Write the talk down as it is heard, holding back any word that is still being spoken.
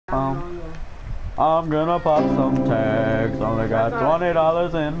I'm gonna pop some tags. Only got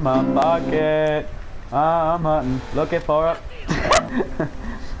 $20 in my pocket. I'm hunting, looking for a...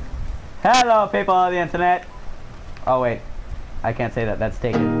 Hello, people on the internet. Oh, wait. I can't say that. That's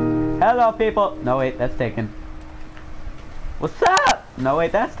taken. Hello, people. No, wait. That's taken. What's up? No,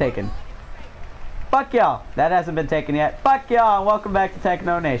 wait. That's taken. Fuck y'all. That hasn't been taken yet. Fuck y'all. And welcome back to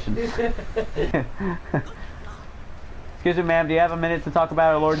Techno Nation. Excuse me, ma'am. Do you have a minute to talk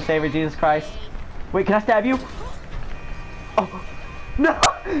about our Lord and Savior Jesus Christ? Wait, can I stab you? Oh. No.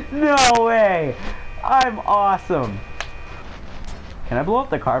 No way. I'm awesome. Can I blow up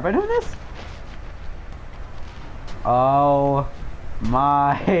the car by doing this? Oh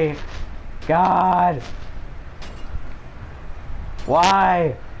my God.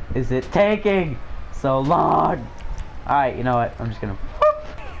 Why is it taking so long? Alright, you know what? I'm just gonna...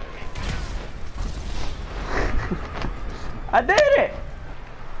 I did it!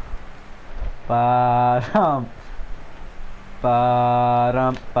 Ba-dum.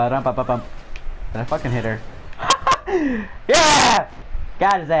 Ba-dum. Ba-dum. Ba-dum. Did I fucking hit her? Yeah!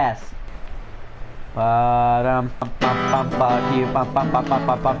 Got his ass. Ba-dum. Fuck you. Bum, bum, bum, bum,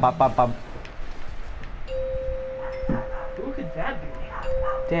 bum, bum, bum, bum. Who could that be?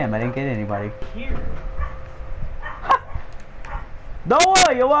 Damn, I didn't get anybody. Here. Don't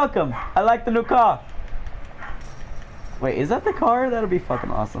worry, you're welcome. I like the new car. Wait, is that the car? That'll be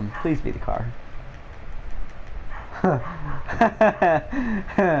fucking awesome. Please be the car.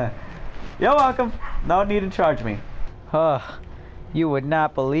 You're welcome. No need to charge me. You would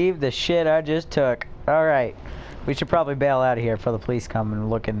not believe the shit I just took. Alright. We should probably bail out of here before the police come and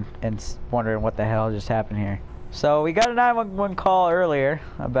looking and wondering what the hell just happened here. So we got a 911 call earlier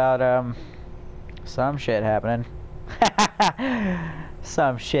about some shit happening.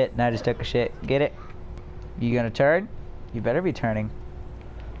 Some shit, and I just took a shit. Get it? You gonna turn? You better be turning.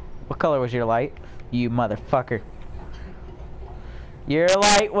 What color was your light? You motherfucker. Your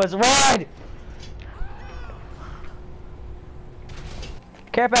light was red!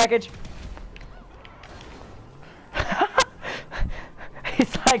 Care package!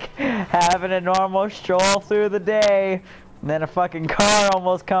 He's like having a normal stroll through the day, and then a fucking car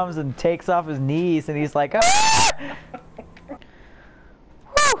almost comes and takes off his knees, and he's like, ah!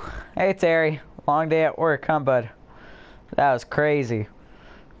 Whew. Hey Terry, long day at work, huh bud? That was crazy.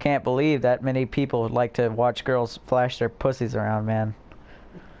 Can't believe that many people would like to watch girls flash their pussies around, man.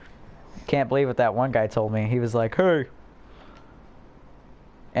 Can't believe what that one guy told me. He was like, hey.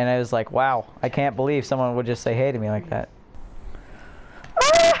 And I was like, wow, I can't believe someone would just say hey to me like that.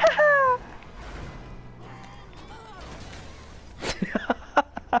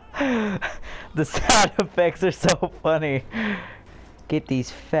 The sound effects are so funny. Get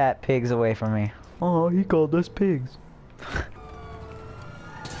these fat pigs away from me. Oh, he called us pigs.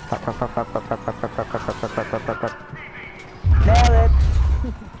 Nailed it.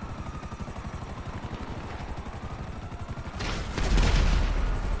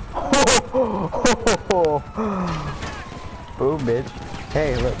 Boom, bitch.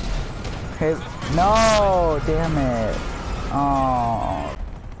 Hey, look. Hey, no, damn it. Oh.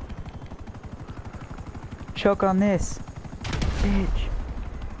 Choke on this, bitch.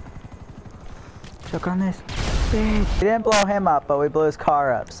 Choke on this, bitch. We didn't blow him up, but we blew his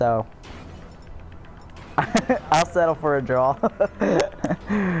car up, so I'll settle for a draw.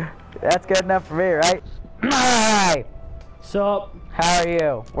 That's good enough for me, right? Hi. Sup? How are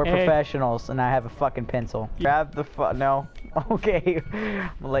you? We're professionals, and I have a fucking pencil. Grab the no. Okay. I'm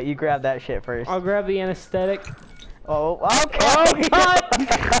gonna let you grab that shit first. I'll grab the anesthetic. Oh, okay. Oh, cut!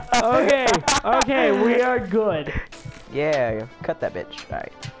 Okay, okay, we are good. Yeah, cut that bitch.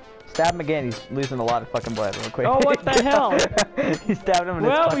 Alright. Stab him again, he's losing a lot of fucking blood real quick. Oh, what the hell? He stabbed him in his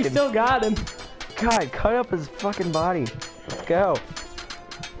well, fucking... we still got him. God, cut up his fucking body. Let's go.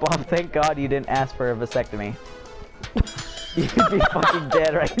 Bob, thank God you didn't ask for a vasectomy. You'd be fucking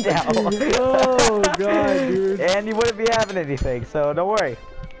dead right now. Oh, God, dude. And you wouldn't be having anything, so don't worry.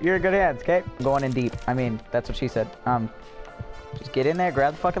 You're in good hands, okay? I'm going in deep. I mean, that's what she said. Just get in there,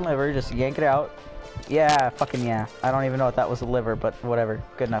 grab the fucking liver, just yank it out. Yeah, fucking yeah. I don't even know if that was a liver, but whatever.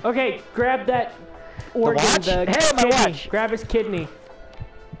 Good enough. Okay, grab that organ, the hey, my kidney. watch! Grab his kidney.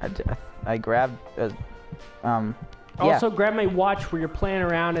 I grabbed, yeah. Also, grab my watch where you're playing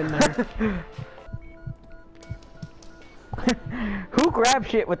around in there. Who grabs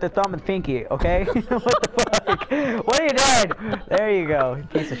shit with the thumb and pinky, okay? What the fuck? What are you doing? There you go, you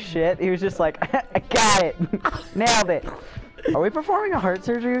piece of shit. He was just like, I got it. Nailed it. Are we performing a heart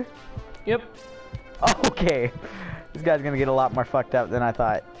surgery? Yep. Okay. This guy's gonna get a lot more fucked up than I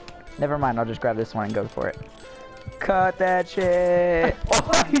thought. Never mind, I'll just grab this one and go for it. Cut that shit.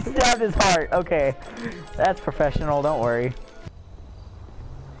 Oh, he stabbed his heart. Okay. That's professional, don't worry.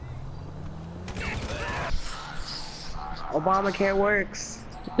 Obamacare works.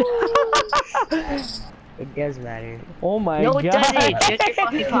 It does matter. Oh my No, god. it doesn't. Shut your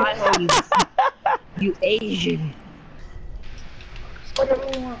fucking pothole, you Asian. Whatever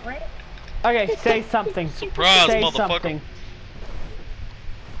you want, right? Okay, say something. Surprise, say motherfucker. something.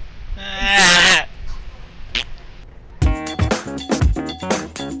 Ah.